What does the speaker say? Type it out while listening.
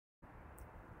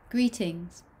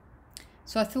Greetings.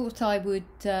 So I thought I would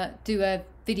do a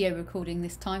video recording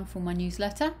this time for my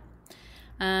newsletter,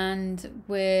 and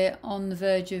we're on the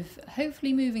verge of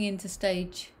hopefully moving into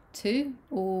stage 2,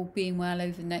 all being well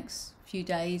over the next few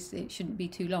days. It shouldn't be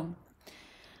too long.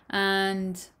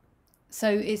 And so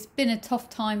it's been a tough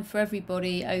time for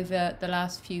everybody over the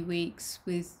last few weeks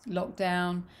with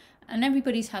lockdown, and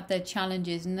everybody's had their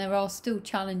challenges, and there are still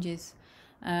challenges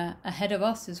ahead of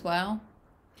us as well.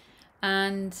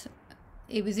 And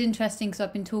it was interesting because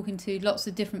I've been talking to lots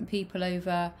of different people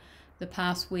over the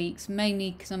past weeks,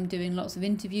 mainly because I'm doing lots of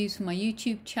interviews for my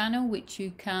YouTube channel, which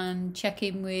you can check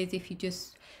in with if you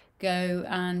just go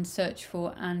and search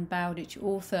for Anne Bowditch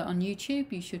author on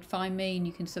YouTube. You should find me and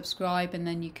you can subscribe, and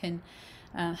then you can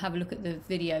have a look at the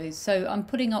videos. So I'm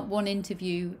putting up one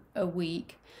interview a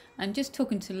week and just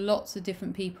talking to lots of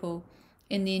different people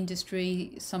in the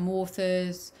industry, some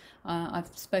authors.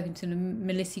 I've spoken to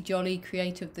Melissa Jolly,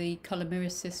 creator of the colour mirror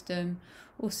system,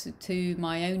 also to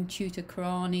my own tutor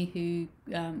Karani, who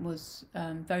was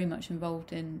very much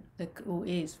involved in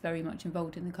is very much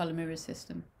involved in the colour mirror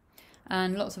system,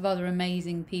 and lots of other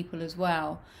amazing people as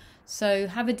well. So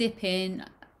have a dip in.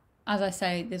 As I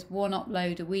say, there's one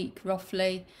upload a week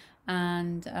roughly,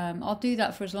 and I'll do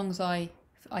that for as long as I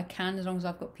can, as long as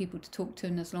I've got people to talk to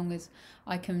and as long as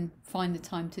I can find the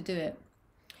time to do it.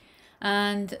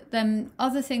 And then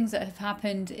other things that have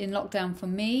happened in lockdown for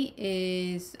me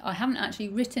is I haven't actually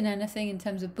written anything in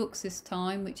terms of books this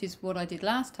time, which is what I did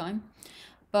last time,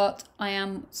 but I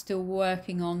am still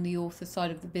working on the author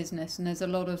side of the business, and there's a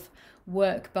lot of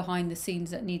work behind the scenes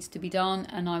that needs to be done,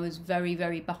 and I was very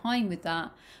behind with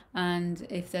that. And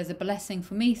if there's a blessing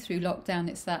for me through lockdown,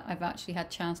 it's that I've actually had a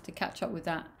chance to catch up with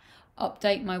that,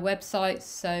 update my websites.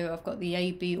 So I've got the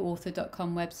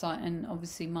abauthor.com website, and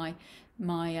obviously my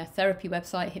therapy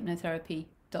website,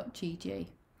 hypnotherapy.gg.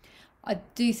 I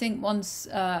do think once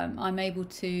I'm able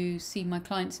to see my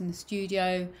clients in the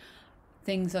studio,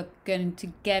 things are going to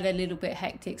get a little bit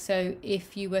hectic. So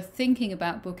if you were thinking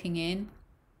about booking in,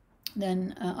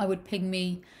 then I would ping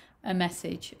me a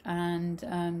message,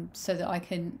 and so that I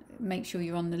can make sure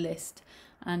you're on the list.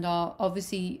 And I'll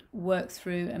obviously work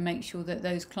through and make sure that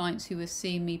those clients who were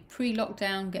seeing me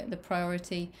pre-lockdown get the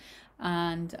priority,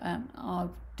 and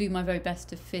I'll do my very best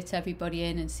to fit everybody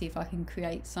in and see if I can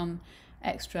create some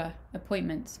extra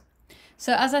appointments.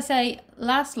 So as I say,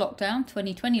 last lockdown,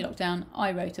 2020 lockdown,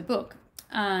 I wrote a book,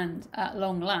 and at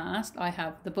long last I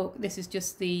have the book. This is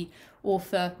just the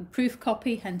author proof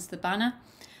copy, hence the banner.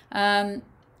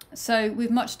 So with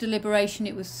much deliberation,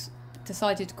 it was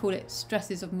decided to call it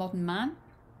Stresses of Modern Man.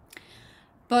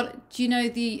 But do you know,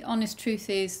 the honest truth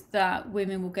is that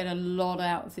women will get a lot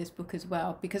out of this book as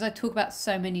well, because I talk about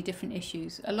so many different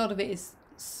issues. A lot of it is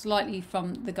slightly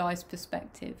from the guy's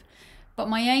perspective. But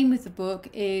my aim with the book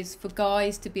is for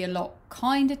guys to be a lot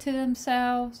kinder to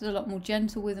themselves, a lot more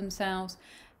gentle with themselves,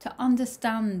 to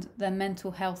understand their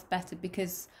mental health better,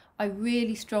 because I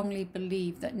really strongly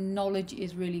believe that knowledge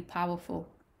is really powerful.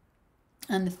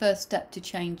 And the first step to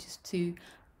change is to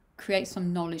create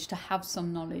some knowledge, to have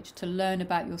some knowledge, to learn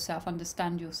about yourself,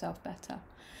 understand yourself better.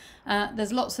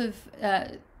 There's lots of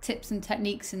tips and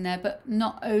techniques in there, but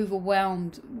not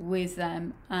overwhelmed with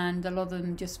them, and a lot of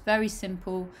them just very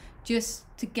simple, just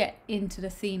to get into the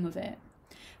theme of it.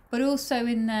 But also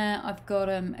in there I've got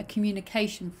a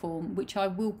communication form, which I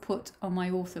will put on my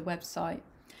author website,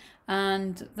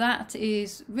 and that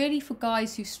is really for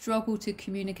guys who struggle to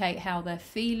communicate how they're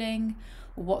feeling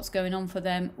or what's going on for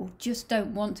them, or just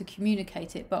don't want to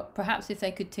communicate it. But perhaps if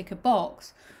they could tick a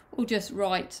box or just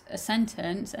write a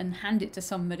sentence and hand it to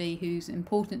somebody who's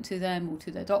important to them, or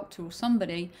to their doctor or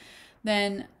somebody,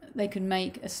 then they can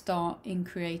make a start in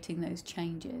creating those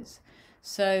changes.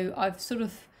 So I've sort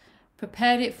of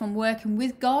prepared it from working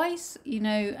with guys, you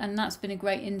know, and that's been a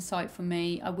great insight for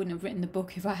me. I wouldn't have written the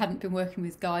book if I hadn't been working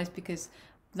with guys, because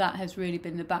that has really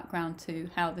been the background to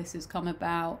how this has come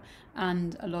about.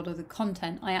 And a lot of the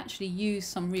content, I actually use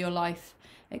some real life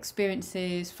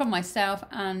experiences from myself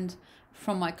and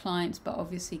from my clients, but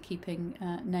obviously keeping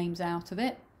names out of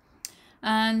it.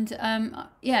 And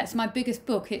yeah, it's my biggest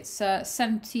book. It's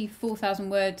 74,000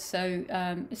 words, so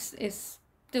it's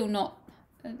still not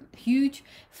huge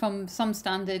from some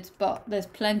standards, but there's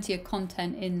plenty of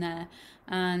content in there.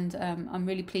 And I'm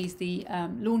really pleased. The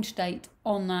launch date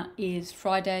on that is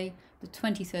Friday the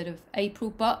 23rd of April,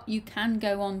 but you can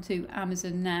go on to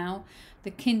Amazon now.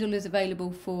 The Kindle is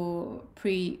available for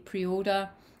pre-order,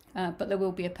 but there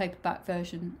will be a paperback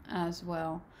version as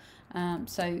well.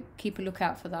 So keep a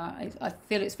lookout for that. I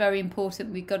feel it's very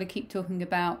important. We've got to keep talking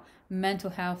about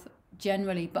mental health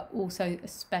generally, but also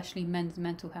especially men's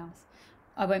mental health.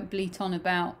 I won't bleat on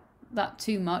about that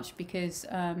too much, because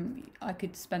I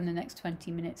could spend the next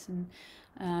 20 minutes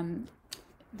and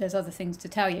there's other things to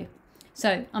tell you.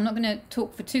 So I'm not going to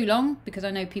talk for too long because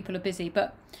I know people are busy,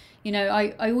 but you know,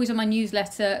 I always on my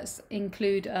newsletter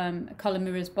include a colour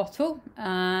mirrors bottle,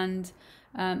 and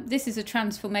this is a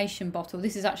transformation bottle.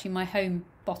 This is actually my home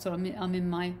bottle. I'm in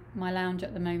my lounge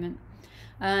at the moment,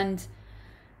 and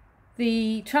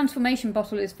the transformation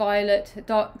bottle is violet,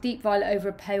 deep violet over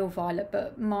a pale violet,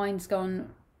 but mine's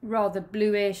gone rather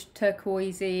bluish,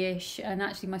 turquoisey-ish, and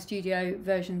actually my studio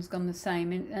version's gone the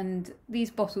same. And these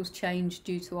bottles change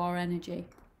due to our energy.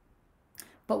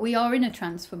 But we are in a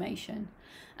transformation.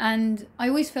 And I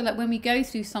always feel like when we go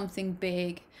through something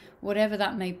big, whatever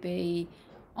that may be,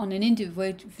 on an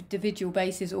individual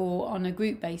basis or on a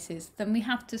group basis, then we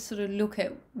have to sort of look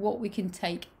at what we can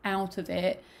take out of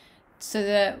it, so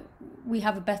that we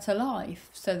have a better life,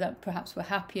 so that perhaps we're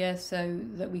happier, so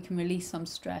that we can release some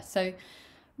stress. So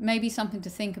maybe something to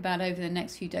think about over the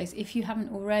next few days, if you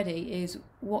haven't already, is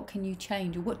what can you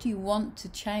change, or what do you want to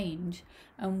change,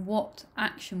 and what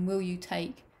action will you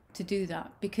take to do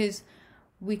that? Because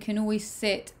we can always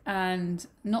sit and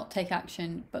not take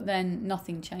action, but then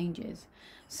nothing changes.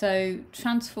 So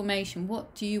transformation,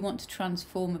 what do you want to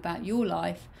transform about your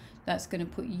life that's going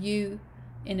to put you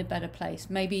in a better place?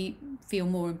 Maybe feel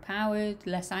more empowered,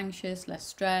 less anxious, less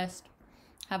stressed.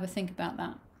 Have a think about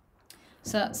that.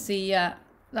 So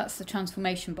that's the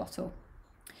transformation bottle.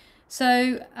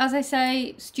 So as I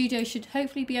say, studio should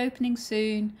hopefully be opening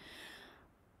soon.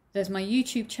 There's my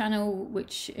YouTube channel,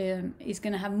 which is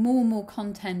going to have more and more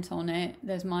content on it.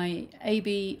 There's my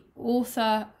AB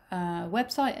Author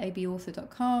website,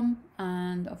 abauthor.com,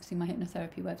 and obviously my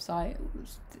hypnotherapy website.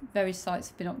 Various sites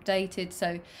have been updated,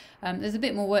 so there's a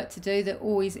bit more work to do. There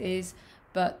always is,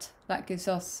 but that gives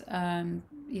us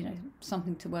you know,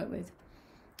 something to work with.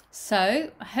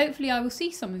 So hopefully I will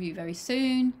see some of you very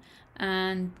soon,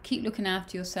 and keep looking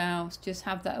after yourselves. Just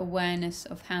have that awareness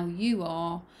of how you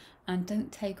are, and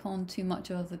don't take on too much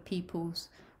of other people's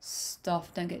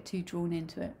stuff. Don't get too drawn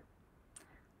into it.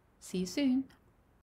 See you soon.